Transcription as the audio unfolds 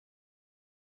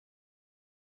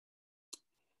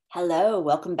Hello,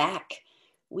 welcome back.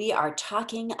 We are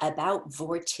talking about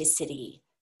vorticity.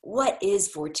 What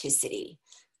is vorticity?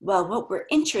 Well, what we're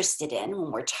interested in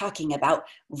when we're talking about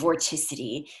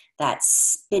vorticity, that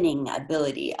spinning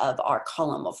ability of our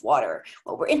column of water,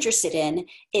 what we're interested in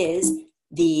is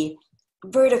the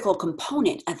vertical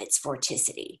component of its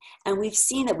vorticity. And we've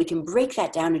seen that we can break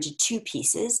that down into two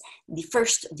pieces. The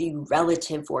first, the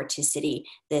relative vorticity,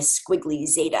 this squiggly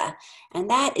zeta, and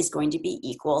that is going to be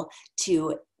equal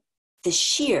to the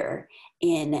shear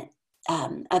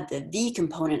of the v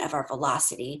component of our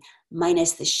velocity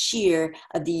minus the shear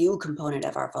of the u component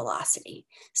of our velocity.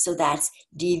 So that's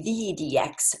dv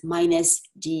dx minus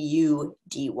du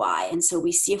dy. And so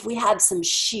we see if we have some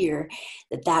shear,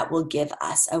 that will give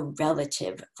us a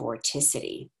relative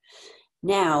vorticity.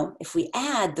 Now, if we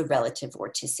add the relative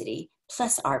vorticity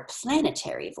plus our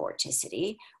planetary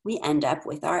vorticity, we end up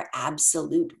with our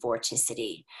absolute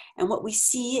vorticity. And what we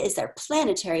see is our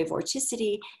planetary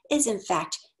vorticity is in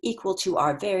fact equal to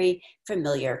our very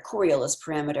familiar Coriolis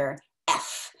parameter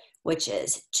f, which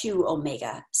is 2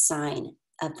 omega sine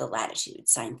of the latitude,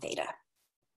 sine theta.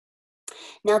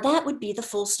 Now that would be the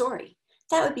full story.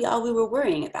 That would be all we were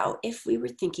worrying about if we were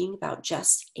thinking about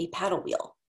just a paddle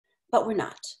wheel, but we're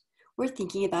not. We're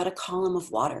thinking about a column of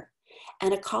water.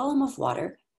 And a column of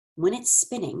water, when it's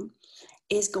spinning,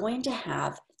 is going to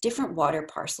have different water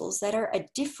parcels that are a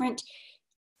different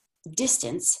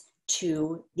distance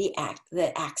to the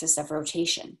axis of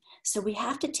rotation. So we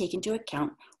have to take into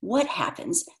account what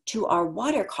happens to our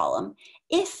water column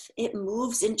if it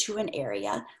moves into an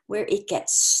area where it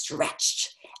gets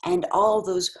stretched and all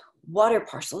those water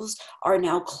parcels are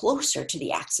now closer to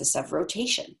the axis of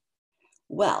rotation.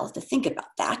 Well, to think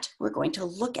about that, we're going to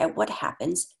look at what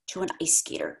happens to an ice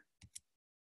skater.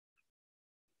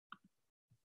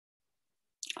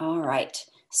 All right,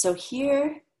 so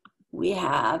here we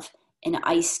have an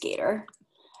ice skater,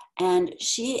 and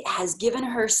she has given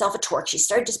herself a torque. She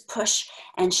started to push,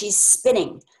 and she's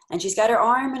spinning, and she's got her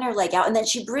arm and her leg out, and then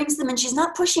she brings them, and she's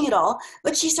not pushing at all,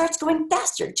 but she starts going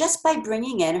faster just by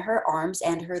bringing in her arms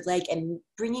and her leg and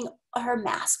bringing her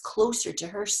mass closer to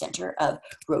her center of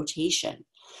rotation.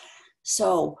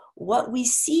 So what we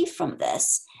see from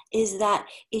this is that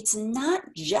it's not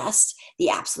just the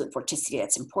absolute vorticity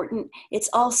that's important, it's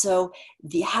also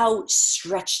how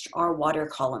stretched our water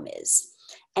column is.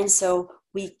 And so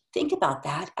we think about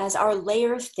that as our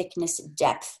layer thickness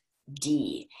depth,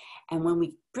 d. And when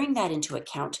we bring that into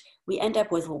account, we end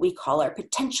up with what we call our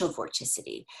potential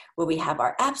vorticity, where we have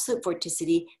our absolute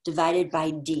vorticity divided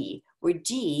by d, where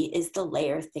d is the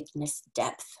layer thickness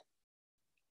depth.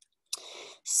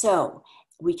 So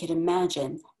we could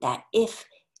imagine that if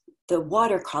the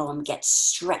water column gets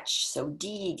stretched, so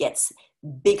d gets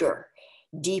bigger,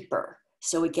 deeper,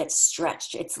 so it gets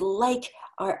stretched. It's like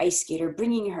our ice skater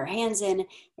bringing her hands in,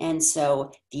 and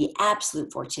so the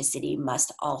absolute vorticity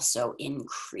must also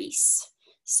increase.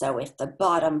 So if the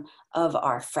bottom of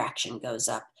our fraction goes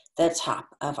up, the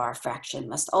top of our fraction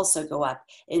must also go up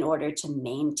in order to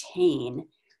maintain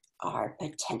our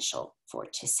potential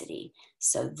vorticity.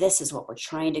 So this is what we're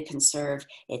trying to conserve.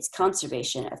 It's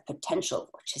conservation of potential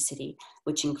vorticity,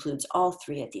 which includes all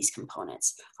three of these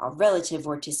components: our relative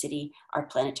vorticity, our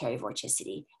planetary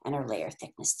vorticity, and our layer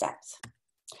thickness depth.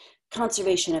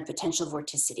 Conservation of potential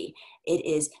vorticity. It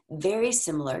is very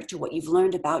similar to what you've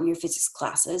learned about in your physics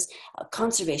classes,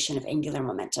 conservation of angular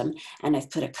momentum. And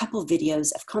I've put a couple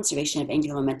videos of conservation of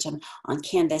angular momentum on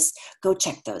Canvas. Go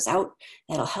check those out.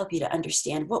 That'll help you to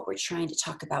understand what we're trying to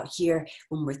talk about here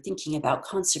when we're thinking about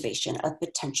conservation of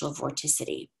potential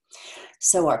vorticity.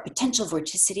 So our potential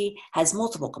vorticity has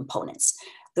multiple components.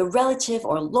 The relative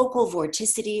or local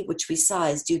vorticity, which we saw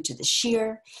is due to the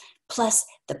shear, plus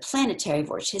the planetary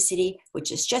vorticity,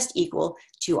 which is just equal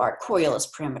to our Coriolis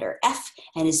parameter f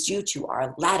and is due to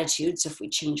our latitude. So if we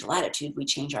change latitude, we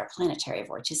change our planetary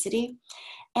vorticity.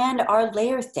 And our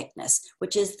layer thickness,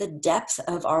 which is the depth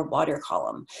of our water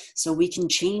column. So we can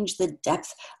change the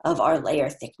depth of our layer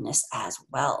thickness as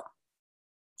well.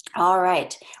 All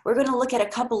right, we're going to look at a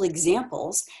couple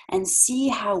examples and see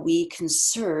how we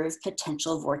conserve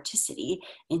potential vorticity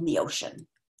in the ocean.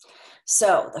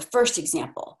 So the first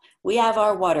example, we have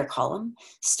our water column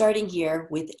starting here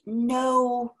with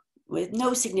no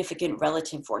significant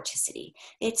relative vorticity.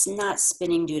 It's not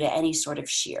spinning due to any sort of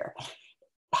shear.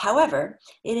 However,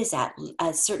 it is at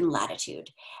a certain latitude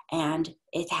and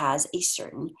it has a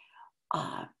certain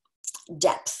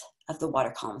depth of the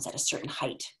water columns at a certain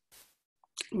height.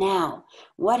 Now,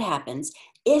 what happens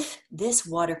if this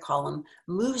water column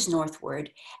moves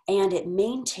northward and it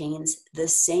maintains the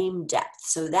same depth?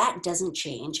 So that doesn't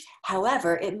change.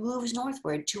 However, it moves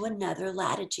northward to another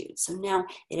latitude. So now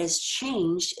it has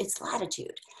changed its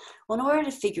latitude. Well, in order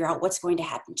to figure out what's going to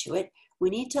happen to it, we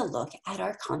need to look at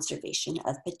our conservation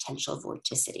of potential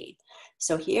vorticity.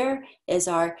 So here is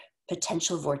our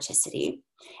potential vorticity.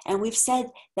 And we've said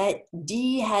that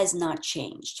D has not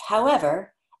changed.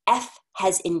 However, F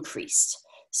has increased.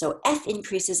 So F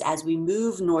increases as we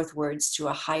move northwards to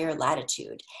a higher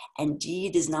latitude, and D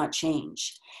does not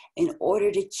change. In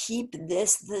order to keep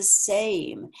this the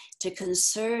same, to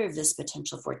conserve this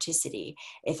potential vorticity,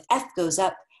 if F goes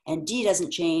up and D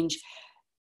doesn't change,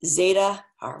 zeta,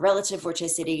 our relative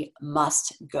vorticity,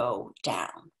 must go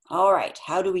down. All right,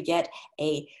 how do we get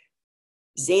a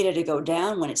zeta to go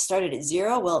down when it started at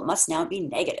 0? Well, it must now be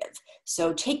negative.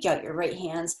 So take out your right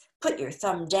hands, put your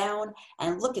thumb down,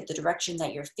 and look at the direction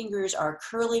that your fingers are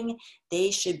curling.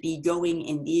 They should be going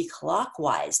in the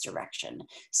clockwise direction.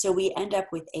 So we end up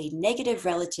with a negative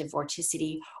relative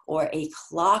vorticity, or a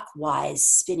clockwise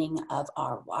spinning of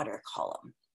our water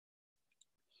column.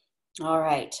 All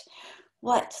right,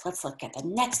 let's look at the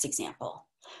next example.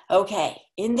 Okay,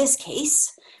 in this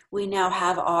case, we now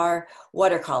have our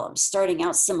water column starting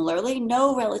out similarly,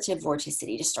 no relative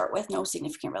vorticity to start with, no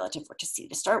significant relative vorticity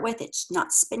to start with. It's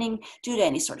not spinning due to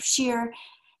any sort of shear.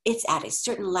 It's at a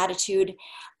certain latitude,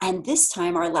 and this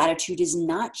time our latitude is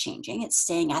not changing. It's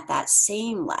staying at that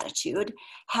same latitude.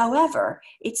 However,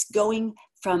 it's going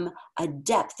from a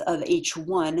depth of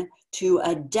H1 to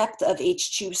a depth of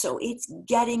H2, so it's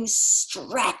getting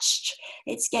stretched.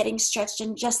 It's getting stretched,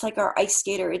 and just like our ice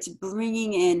skater, it's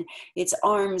bringing in its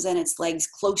arms and its legs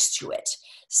close to it.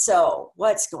 So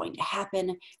what's going to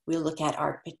happen? We look at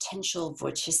our potential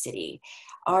vorticity.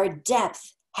 Our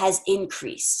depth has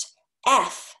increased.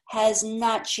 F has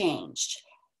not changed.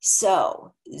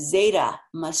 So zeta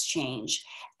must change,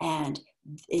 and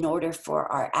in order for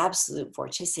our absolute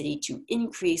vorticity to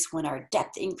increase when our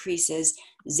depth increases,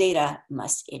 zeta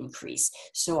must increase.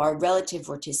 So our relative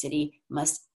vorticity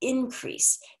must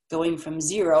increase, going from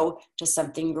 0 to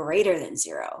something greater than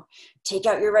 0. Take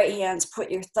out your right hands, put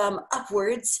your thumb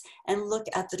upwards, and look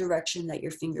at the direction that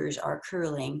your fingers are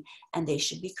curling, and they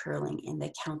should be curling in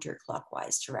the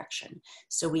counterclockwise direction.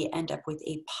 So we end up with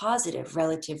a positive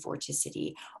relative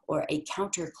vorticity, or a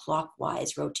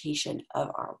counterclockwise rotation of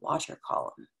our water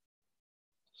column.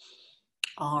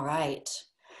 All right,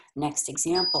 next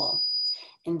example.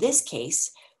 In this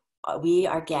case, we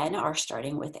again are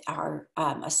starting with our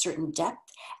a certain depth,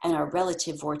 and our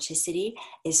relative vorticity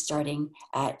is starting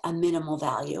at a minimal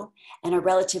value, and our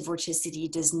relative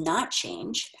vorticity does not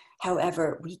change.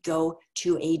 However, we go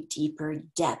to a deeper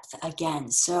depth again.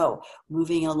 So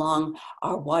moving along,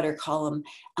 our water column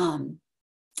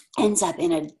ends up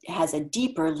has a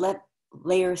deeper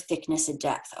layer thickness and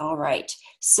depth. All right,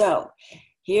 so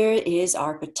here is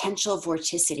our potential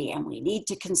vorticity, and we need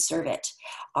to conserve it.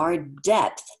 Our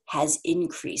depth has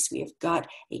increased. We have got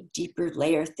a deeper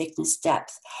layer thickness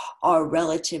depth. Our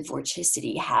relative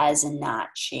vorticity has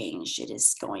not changed.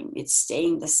 It's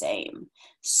staying the same.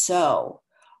 So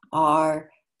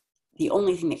the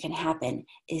only thing that can happen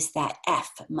is that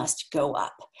F must go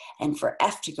up. And for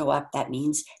F to go up, that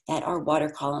means that our water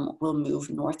column will move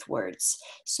northwards.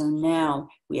 So now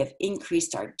we have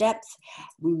increased our depth.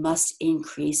 We must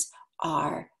increase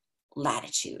our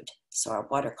latitude. So our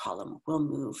water column will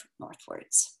move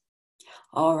northwards.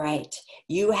 All right,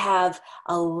 you have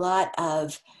a lot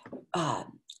of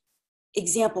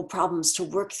example problems to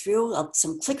work through,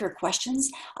 some clicker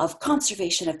questions of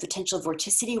conservation of potential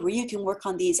vorticity, where you can work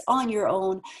on these on your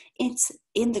own. It's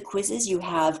in the quizzes. You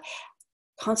have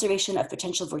conservation of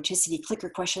potential vorticity clicker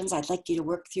questions. I'd like you to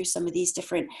work through some of these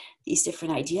different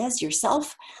ideas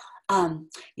yourself.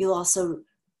 You'll also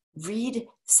read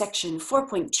section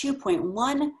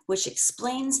 4.2.1, which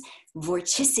explains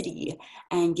vorticity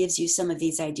and gives you some of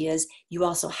these ideas. You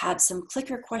also have some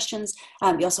clicker questions.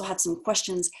 You also have some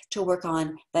questions to work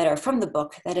on that are from the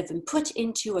book that have been put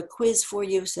into a quiz for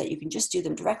you, so that you can just do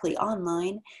them directly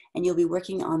online, and you'll be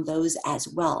working on those as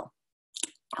well.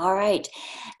 All right,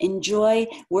 enjoy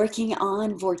working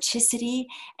on vorticity,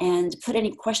 and put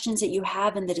any questions that you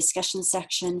have in the discussion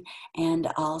section, and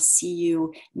I'll see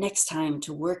you next time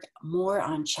to work more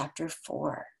on chapter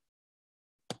 4.